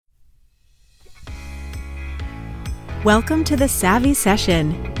Welcome to The Savvy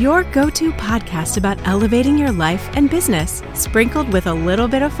Session, your go-to podcast about elevating your life and business, sprinkled with a little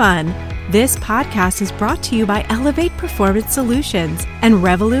bit of fun. This podcast is brought to you by Elevate Performance Solutions and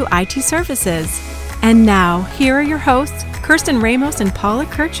Revolut IT Services. And now, here are your hosts, Kirsten Ramos and Paula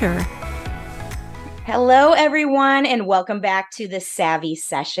Kircher. Hello, everyone, and welcome back to The Savvy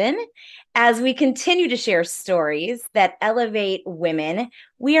Session. As we continue to share stories that elevate women,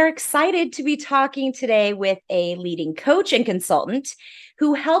 we are excited to be talking today with a leading coach and consultant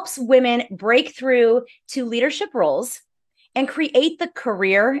who helps women break through to leadership roles and create the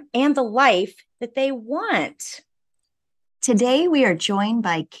career and the life that they want. Today, we are joined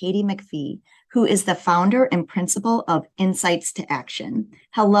by Katy McFee, who is the founder and principal of Insights to Action.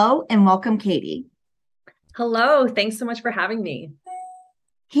 Hello, and welcome, Katy. Hello, thanks so much for having me.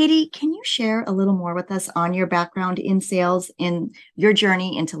 Katy, can you share a little more with us on your background in sales and your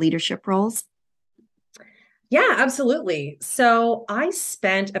journey into leadership roles? Yeah, absolutely. So I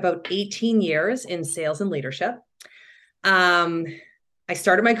spent about 18 years in sales and leadership. I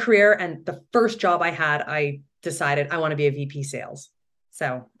started my career, and the first job I had, I decided I want to be a VP sales.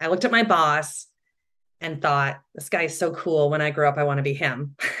 So I looked at my boss and thought, this guy is so cool. When I grow up, I want to be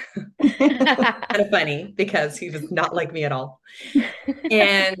him. Kind of funny because he was not like me at all.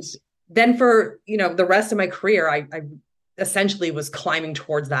 And then for, the rest of my career, I essentially was climbing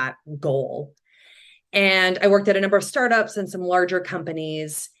towards that goal. And I worked at a number of startups and some larger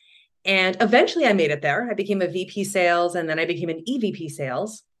companies. And eventually I made it there. I became a VP sales, and then I became an EVP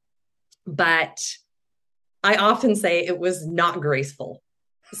sales. But I often say it was not graceful.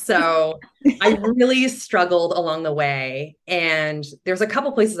 So I really struggled along the way, and there's a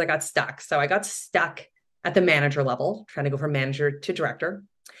couple places I got stuck. So I got stuck at the manager level, trying to go from manager to director.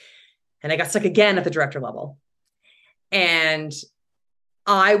 And I got stuck again at the director level. And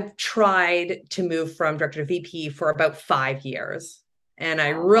I tried to move from director to VP for about 5 years. And I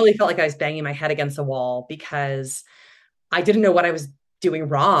really felt like I was banging my head against the wall because I didn't know what I was doing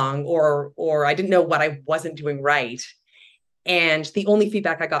wrong, or I didn't know what I wasn't doing right. And the only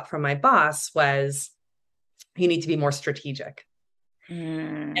feedback I got from my boss was, you need to be more strategic.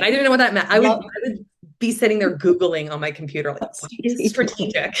 And I didn't know what that meant. I would be sitting there Googling on my computer, like, what is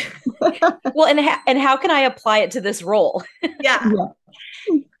strategic? Well, and how can I apply it to this role? Yeah.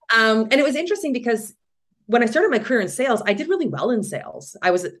 And it was interesting because when I started my career in sales, I did really well in sales.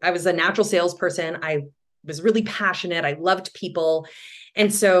 I was a natural salesperson. I was really passionate. I loved people.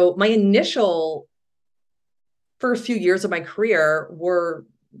 And so my initial first few years of my career were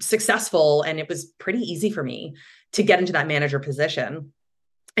successful, and it was pretty easy for me to get into that manager position.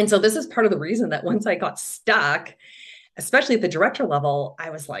 And so this is part of the reason that once I got stuck, especially at the director level, I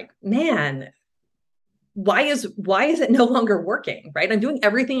was like, man, why is it no longer working, right? I'm doing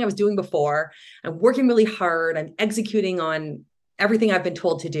everything I was doing before. I'm working really hard. I'm executing on everything I've been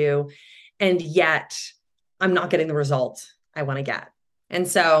told to do. And yet I'm not getting the results I want to get. And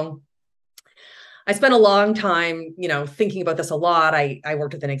so I spent a long time, thinking about this a lot. I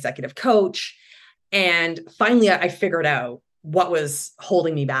worked with an executive coach, and finally I figured out what was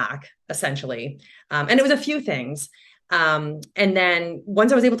holding me back, essentially. And it was a few things. And then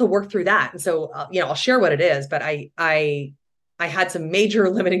once I was able to work through that, and so, I'll share what it is, but I had some major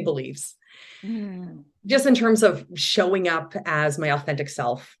limiting beliefs, just in terms of showing up as my authentic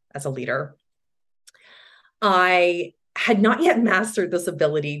self as a leader. I had not yet mastered this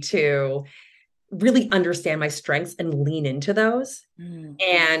ability to really understand my strengths and lean into those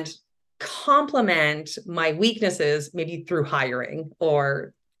and complement my weaknesses, maybe through hiring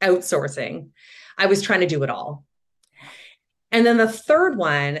or outsourcing. I was trying to do it all. And then the third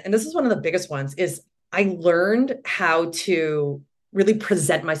one, and this is one of the biggest ones, is I learned how to really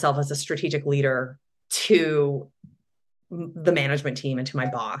present myself as a strategic leader to the management team and to my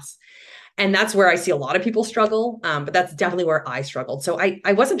boss. And that's where I see a lot of people struggle, but that's definitely where I struggled. So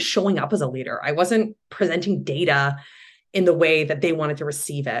I wasn't showing up as a leader. I wasn't presenting data in the way that they wanted to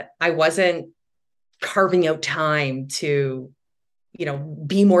receive it. I wasn't carving out time to,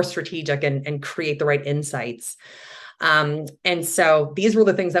 be more strategic and create the right insights. And so these were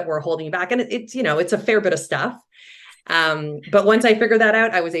the things that were holding me back. And it's a fair bit of stuff. But once I figured that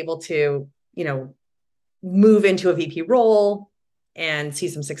out, I was able to, move into a VP role and see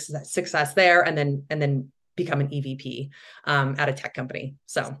some success there, and then become an EVP at a tech company.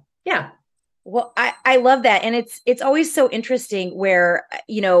 So, yeah. Well, I love that. And it's always so interesting where,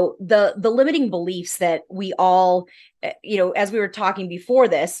 the limiting beliefs that we all, as we were talking before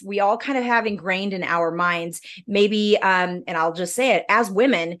this, we all kind of have ingrained in our minds, maybe, and I'll just say it, as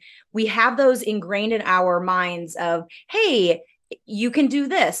women, we have those ingrained in our minds of, hey, you can do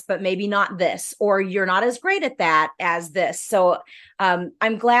this, but maybe not this, or you're not as great at that as this. So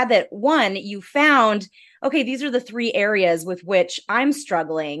I'm glad that one, you found, okay, these are the three areas with which I'm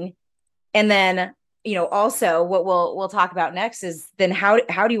struggling. And then, also what we'll talk about next is then how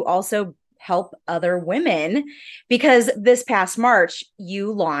do you also help other women? Because this past March,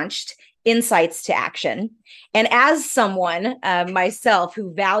 you launched Insights to Action. And as someone myself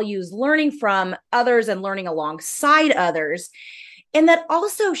who values learning from others and learning alongside others, and that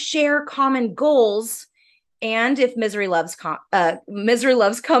also share common goals, and if misery loves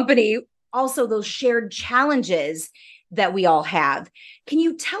company, also those shared challenges that we all have. Can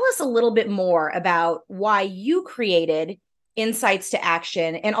you tell us a little bit more about why you created Insights to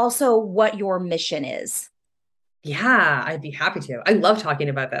Action and also what your mission is? Yeah, I'd be happy to. I love talking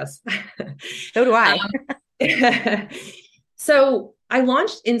about this. So do I. So I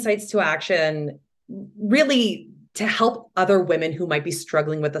launched Insights to Action really to help other women who might be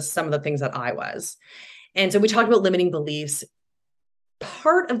struggling with some of the things that I was. And so we talked about limiting beliefs.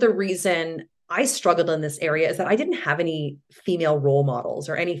 Part of the reason I struggled in this area is that I didn't have any female role models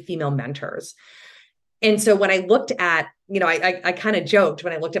or any female mentors. And so when I looked at, I kind of joked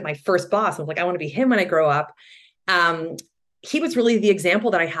when I looked at my first boss, I was like, I want to be him when I grow up. He was really the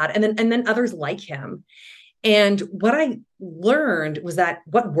example that I had, and then others like him. And what I learned was that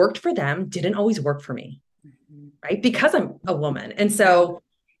what worked for them didn't always work for me, right? Because I'm a woman. And so,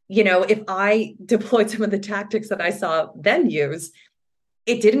 if I deployed some of the tactics that I saw them use,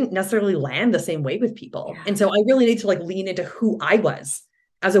 it didn't necessarily land the same way with people. Yeah. And so I really need to lean into who I was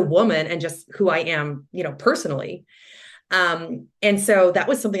as a woman and just who I am, personally. And so that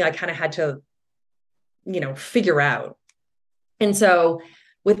was something I kind of had to, figure out. And so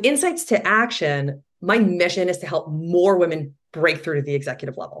with Insights to Action, my mission is to help more women break through to the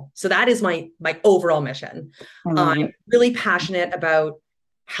executive level. So that is my overall mission. I'm really passionate about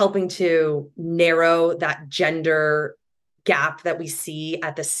helping to narrow that gender gap that we see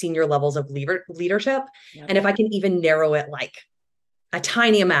at the senior levels of leadership. Yep. And if I can even narrow it a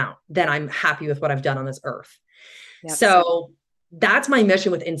tiny amount, then I'm happy with what I've done on this earth. Yep. So that's my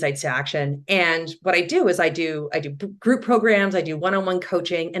mission with Insights to Action. And what I do is I do group programs, I do one-on-one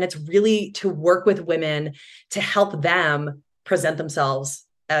coaching, and it's really to work with women to help them present themselves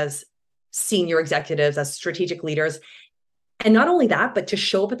as senior executives, as strategic leaders. And not only that, but to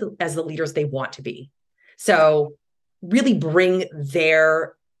show up as the leaders they want to be. So really bring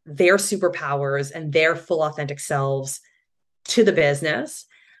their superpowers and their full authentic selves to the business,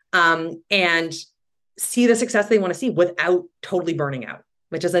 and see the success they want to see without totally burning out,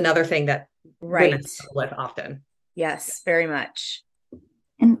 which is another thing that women struggle with often. Yes, very much.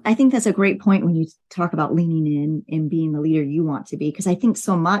 And I think that's a great point when you talk about leaning in and being the leader you want to be, because I think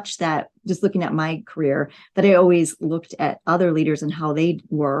so much that just looking at my career, that I always looked at other leaders and how they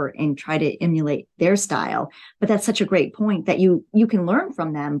were and try to emulate their style. But that's such a great point that you can learn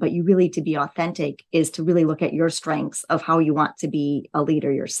from them, but you really, to be authentic, is to really look at your strengths of how you want to be a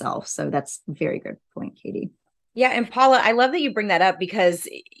leader yourself. So that's a very good point, Katy. Yeah. And Paula, I love that you bring that up, because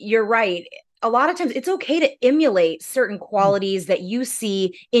you're right. A lot of times it's okay to emulate certain qualities that you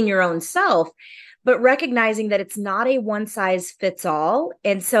see in your own self, but recognizing that it's not a one size fits all.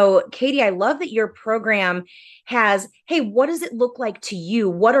 And so, Katy, I love that your program has, hey, what does it look like to you?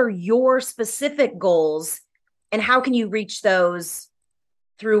 What are your specific goals, and how can you reach those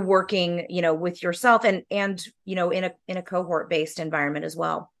through working, with yourself and in a cohort based environment as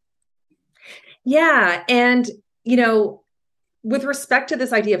well? Yeah. And, with respect to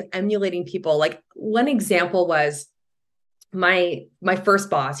this idea of emulating people, one example was my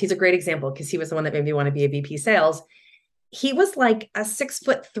first boss. He's a great example because he was the one that made me want to be a VP sales. He was like a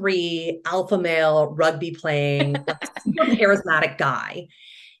 6'3" alpha male, rugby playing, super charismatic guy.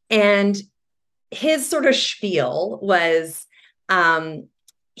 And his sort of spiel was,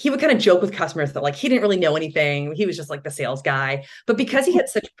 he would kind of joke with customers that he didn't really know anything. He was just the sales guy. But because he had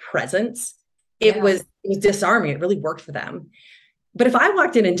such presence, it was disarming. It really worked for them. But if I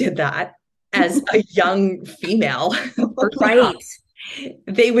walked in and did that as a young female, right,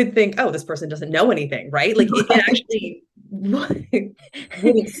 they would think, oh, this person doesn't know anything, right? It actually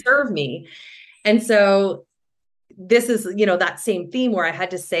wouldn't serve me. And so this is, that same theme where I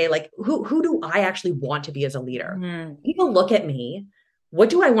had to say, who do I actually want to be as a leader? Mm-hmm. People look at me. What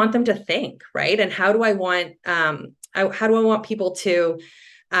do I want them to think, right? And how do I want people to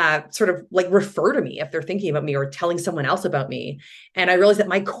sort of refer to me if they're thinking about me or telling someone else about me? And I realized that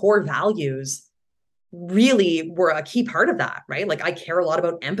my core values really were a key part of that, right? I care a lot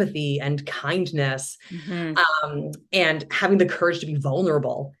about empathy and kindness, mm-hmm. And having the courage to be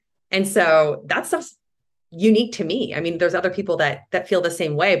vulnerable. And so that stuff's unique to me. I mean, there's other people that feel the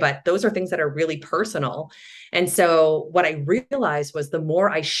same way, but those are things that are really personal. And so what I realized was the more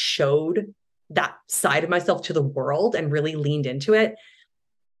I showed that side of myself to the world and really leaned into it,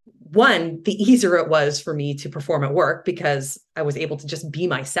 one, the easier it was for me to perform at work because I was able to just be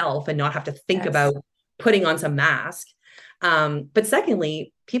myself and not have to think about putting on some mask. But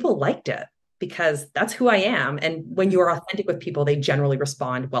secondly, people liked it because that's who I am. And when you are authentic with people, they generally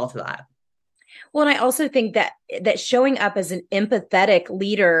respond well to that. Well, and I also think that showing up as an empathetic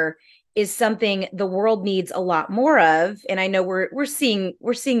leader is something the world needs a lot more of. And I know we're seeing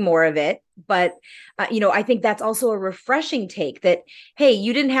more of it, but I think that's also a refreshing take that, hey,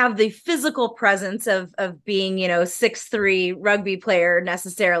 you didn't have the physical presence of being, 6'3" rugby player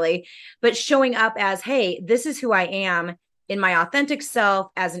necessarily, but showing up as, hey, this is who I am in my authentic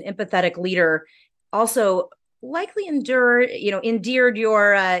self as an empathetic leader, also likely endeared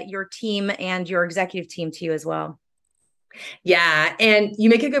your team and your executive team to you as well. Yeah. And you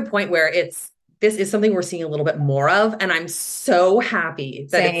make a good point where this is something we're seeing a little bit more of. And I'm so happy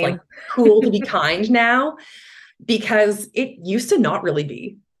that It's like cool to be kind now, because it used to not really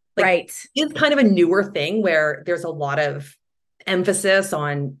be. Right. It's kind of a newer thing where there's a lot of emphasis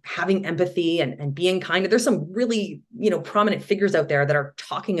on having empathy and being kind. There's some really, prominent figures out there that are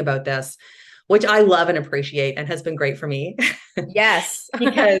talking about this, which I love and appreciate and has been great for me. Yes.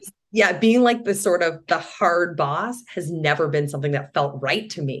 Because being like the hard boss has never been something that felt right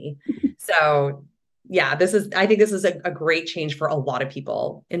to me. So I think this is a great change for a lot of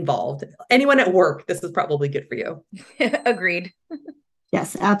people involved. Anyone at work, this is probably good for you. Agreed.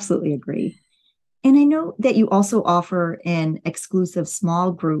 Yes, absolutely agree. And I know that you also offer an exclusive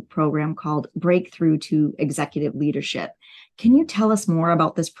small group program called Breakthrough to Executive Leadership. Can you tell us more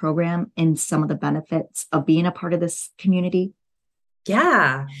about this program and some of the benefits of being a part of this community?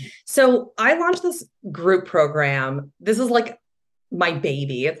 Yeah. So I launched this group program. This is like my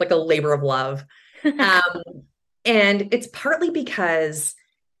baby. It's like a labor of love. And it's partly because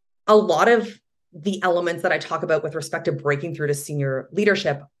a lot of the elements that I talk about with respect to breaking through to senior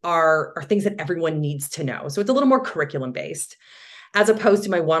leadership are things that everyone needs to know. So it's a little more curriculum based, as opposed to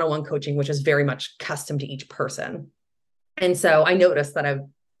my one-on-one coaching, which is very much custom to each person. And so I noticed that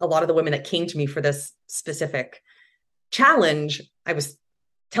a lot of the women that came to me for this specific challenge, I was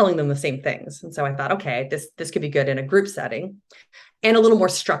telling them the same things. And so I thought, okay, this could be good in a group setting and a little more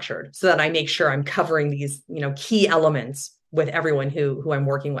structured so that I make sure I'm covering these, key elements with everyone who I'm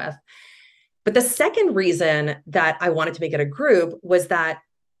working with. But the second reason that I wanted to make it a group was that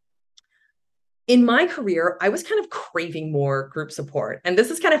in my career, I was kind of craving more group support. And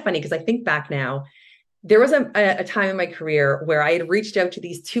this is kind of funny because I think back now, there was a time in my career where I had reached out to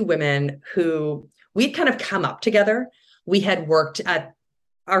these two women who we'd kind of come up together. We had worked at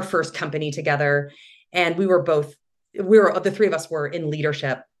our first company together, and the three of us were in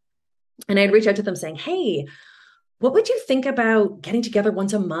leadership. And I'd reach out to them saying, hey, what would you think about getting together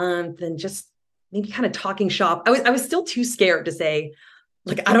once a month and just maybe kind of talking shop? I was still too scared to say,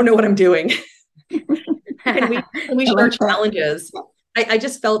 like, I don't know what I'm doing. and we shared challenges. I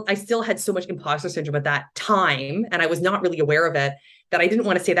just felt I still had so much imposter syndrome at that time, and I was not really aware of it, that I didn't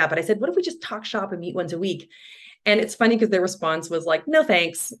want to say that. But I said, what if we just talk shop and meet once a week? And it's funny because their response was like, no,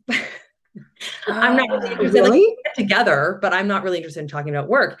 thanks. I'm not really interested. Really? Like, get together, but I'm not really interested in talking about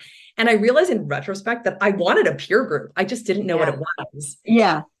work. And I realized in retrospect that I wanted a peer group. I just didn't know what it was.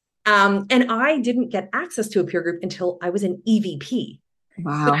 Yeah. And I didn't get access to a peer group until I was an EVP.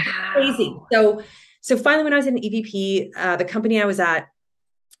 Wow. Crazy. So finally, when I was in EVP, the company I was at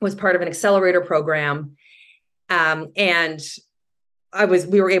was part of an accelerator program. And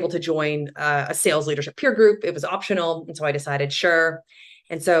we were able to join a sales leadership peer group. It was optional. And so I decided, sure.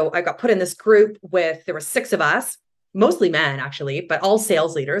 And so I got put in this group there were 6 of us, mostly men actually, but all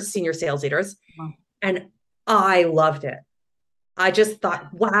sales leaders, senior sales leaders. Wow. And I loved it. I just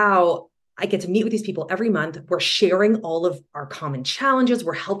thought, wow, I get to meet with these people every month. We're sharing all of our common challenges.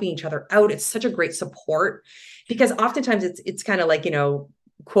 We're helping each other out. It's such a great support, because oftentimes it's kind of like,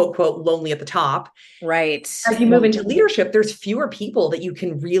 quote, quote, lonely at the top. Right. As you move into leadership, there's fewer people that you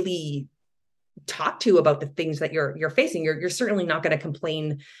can really talk to about the things that you're facing. You're certainly not going to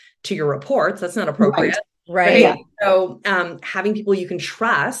complain to your reports. That's not appropriate. Right. Yeah. So having people you can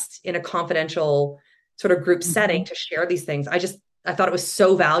trust in a confidential sort of group setting to share these things, I thought it was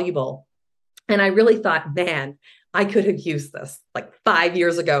so valuable. And I really thought, man, I could have used this like 5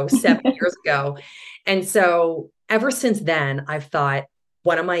 years ago, 7 years ago. And so ever since then, I've thought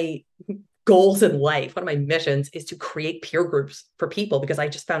one of my goals in life, one of my missions is to create peer groups for people, because I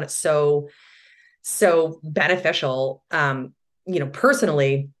just found it so beneficial,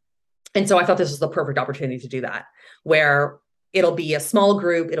 personally. And so I thought this was the perfect opportunity to do that, where it'll be a small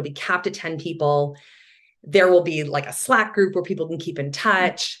group, it'll be capped at 10 people. There will be like a Slack group where people can keep in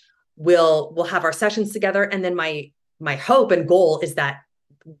touch. We'll have our sessions together. And then my hope and goal is that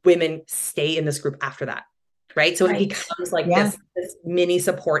women stay in this group after that. Right. So it becomes like this mini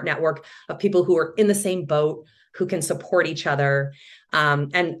support network of people who are in the same boat, who can support each other.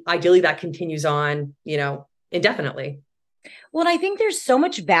 And ideally that continues on, indefinitely. Well, and I think there's so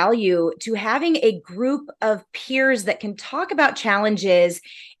much value to having a group of peers that can talk about challenges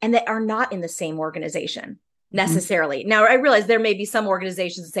and that are not in the same organization necessarily. Mm-hmm. Now, I realize there may be some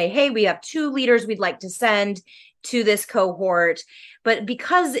organizations that say, hey, we have 2 leaders we'd like to send to this cohort. But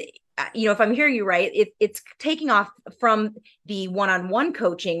because, if I'm hearing you right, it's taking off from the one-on-one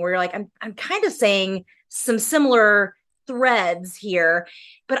coaching where you're like, I'm kind of saying some similar threads here.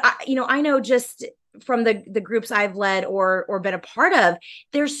 But I know just from the groups I've led or been a part of,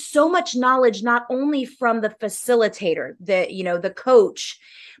 there's so much knowledge, not only from the facilitator, the coach,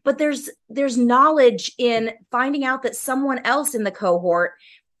 but there's knowledge in finding out that someone else in the cohort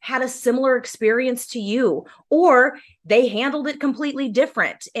had a similar experience to you, or they handled it completely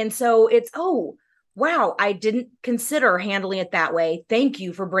different. And so it's, oh, wow, I didn't consider handling it that way. Thank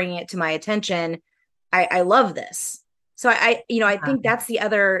you for bringing it to my attention. I love this. So I think that's the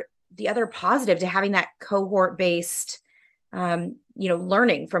other positive to having that cohort based,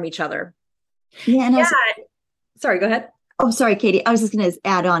 learning from each other. Yeah. And sorry, go ahead. Oh, sorry, Katie. I was just going to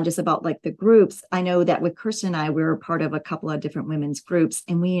add on just about like the groups. I know that with Kirsten and I, we're part of a couple of different women's groups,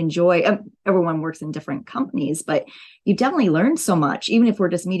 and we enjoy, everyone works in different companies, but you definitely learn so much. Even if we're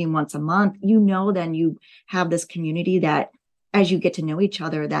just meeting once a month, then you have this community that as you get to know each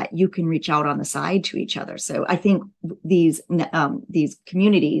other, that you can reach out on the side to each other. So I think these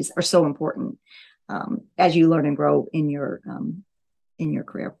communities are so important as you learn and grow in your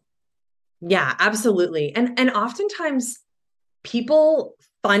career. Yeah, absolutely. And oftentimes people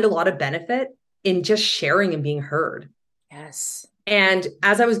find a lot of benefit in just sharing and being heard. Yes. And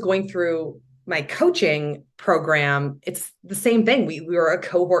as I was going through my coaching program, it's the same thing. We were a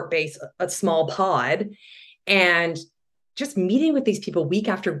cohort based, a small pod, and just meeting with these people week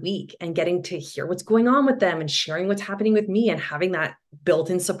after week and getting to hear what's going on with them and sharing what's happening with me and having that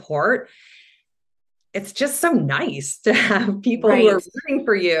built-in support. It's just so nice to have people who are rooting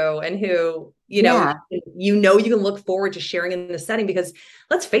for you and who, you can look forward to sharing in the setting, because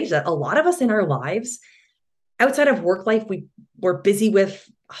let's face it, a lot of us in our lives outside of work life, we're busy with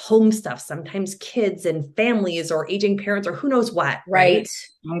home stuff, sometimes kids and families or aging parents or who knows what. Right.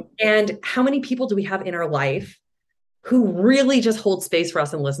 And how many people do we have in our life who really just hold space for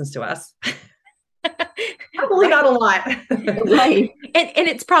us and listens to us? Probably not a lot. Right. And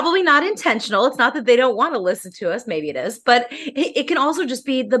it's probably not intentional. It's not that they don't want to listen to us. Maybe it is, but it can also just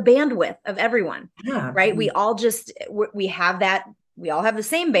be the bandwidth of everyone. Yeah. Right. We all have that. We all have the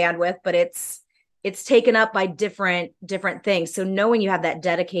same bandwidth, but it's taken up by different things. So knowing you have that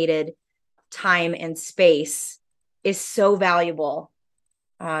dedicated time and space is so valuable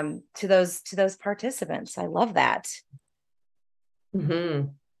to those participants. I love that. Mm-hmm.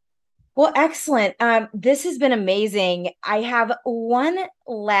 Well, excellent. This has been amazing. I have one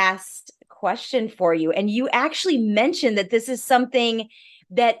last question for you. And you actually mentioned that this is something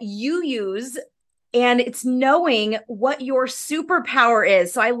that you use, and it's knowing what your superpower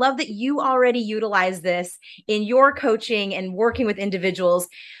is. So I love that you already utilize this in your coaching and working with individuals,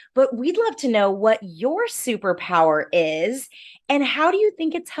 but we'd love to know what your superpower is and how do you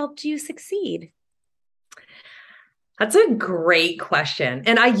think it's helped you succeed? That's a great question.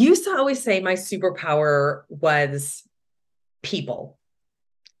 And I used to always say my superpower was people,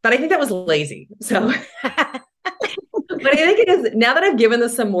 but I think that was lazy. So, but I think it is, now that I've given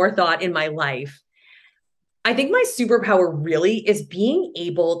this some more thought in my life, I think my superpower really is being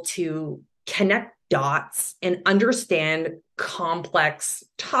able to connect dots and understand complex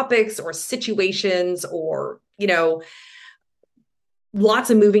topics or situations or, lots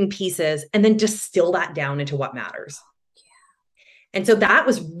of moving pieces, and then distill that down into what matters. And so that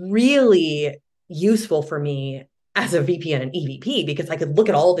was really useful for me as a VP and an EVP, because I could look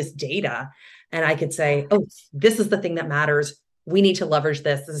at all this data and I could say, oh, this is the thing that matters. We need to leverage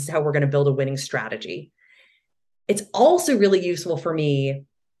this. This is how we're going to build a winning strategy. It's also really useful for me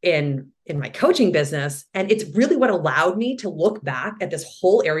in my coaching business. And it's really what allowed me to look back at this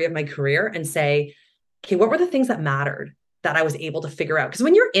whole area of my career and say, okay, what were the things that mattered that I was able to figure out? Because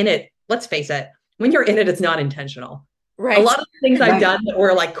when you're in it, let's face it, when you're in it, it's not intentional. Right. A lot of the things I've done that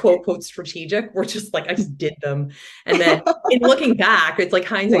were like, quote, quote, strategic, were just like, I just did them. And then in looking back, it's like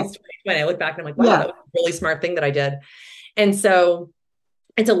hindsight's 2020. I look back and I'm like, wow, that was a really smart thing that I did. And so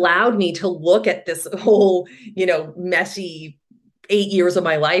it's allowed me to look at this whole, messy 8 years of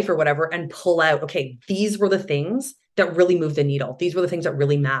my life or whatever, and pull out, okay, these were the things that really moved the needle. These were the things that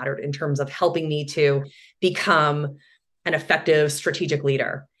really mattered in terms of helping me to become an effective strategic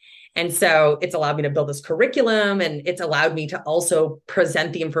leader. And so it's allowed me to build this curriculum, and it's allowed me to also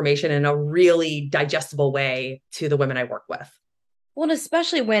present the information in a really digestible way to the women I work with. Well, and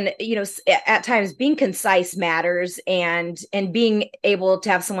especially when, at times being concise matters, and being able to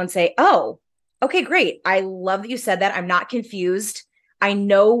have someone say, oh, okay, great. I love that you said that. I'm not confused. I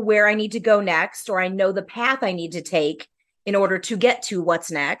know where I need to go next, or I know the path I need to take in order to get to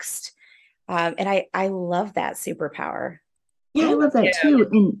what's next. And I love that superpower. Yeah, I love that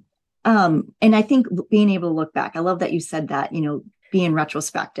too. And I think being able to look back, I love that you said that, being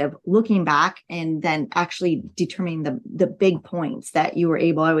retrospective, looking back, and then actually determining the big points that you were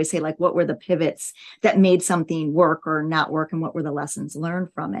able, I always say, like, what were the pivots that made something work or not work, and what were the lessons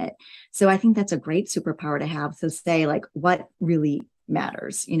learned from it? So I think that's a great superpower to have, to say, like, what really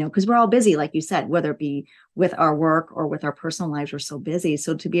matters, because we're all busy, like you said, whether it be with our work or with our personal lives, we're so busy.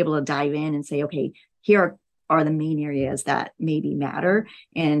 So to be able to dive in and say, okay, here are the main areas that maybe matter,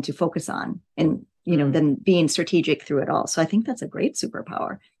 and to focus on, and then being strategic through it all. So I think that's a great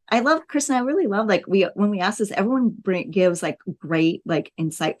superpower. I love, Kristen, I really love, like, when we ask this, everyone gives like great, like,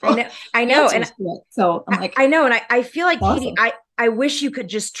 insightful. I know. And so I'm like, I know. And I feel like, awesome. Katy, I wish you could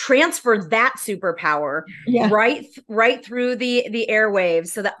just transfer that superpower right through the airwaves,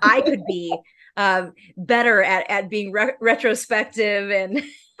 so that I could be better at being retrospective and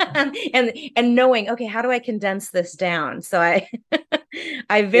and knowing, okay, how do I condense this down? So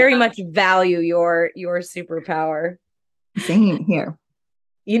I very much value your superpower. Same here.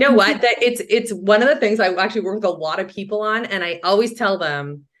 You know what? That it's one of the things I actually work with a lot of people on, and I always tell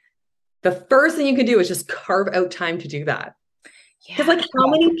them the first thing you can do is just carve out time to do that. Because like, how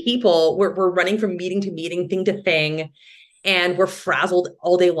many people we're running from meeting to meeting, thing to thing, and we're frazzled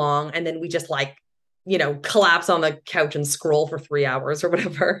all day long, and then we just collapse on the couch and scroll for 3 hours or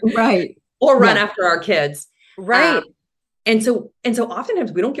whatever. Right. Or run after our kids. Right. And so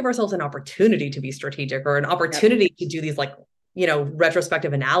oftentimes we don't give ourselves an opportunity to be strategic, or an opportunity to do these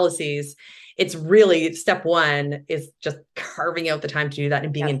retrospective analyses. It's really, step one is just carving out the time to do that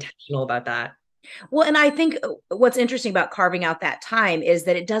and being intentional about that. Well, and I think what's interesting about carving out that time is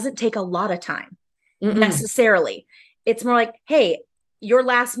that it doesn't take a lot of time necessarily. It's more like, hey, your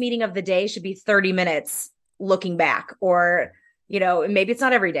last meeting of the day should be 30 minutes looking back, or, maybe it's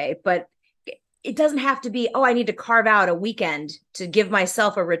not every day, but it doesn't have to be, oh, I need to carve out a weekend to give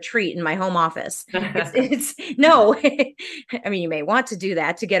myself a retreat in my home office. It's no, I mean, you may want to do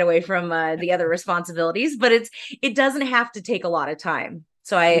that to get away from the other responsibilities, but it doesn't have to take a lot of time.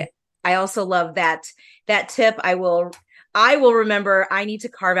 So I also love that tip. I will remember, I need to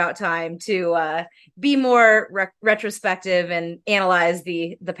carve out time to be more retrospective and analyze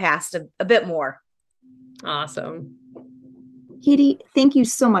the past a bit more. Awesome. Katy, thank you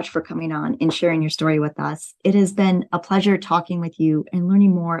so much for coming on and sharing your story with us. It has been a pleasure talking with you and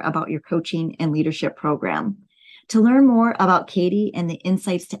learning more about your coaching and leadership program. To learn more about Katy and the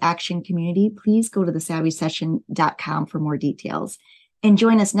Insights to Action community, please go to thesavvysession.com for more details. And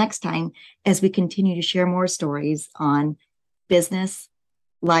join us next time as we continue to share more stories on business,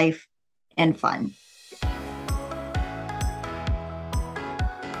 life, and fun.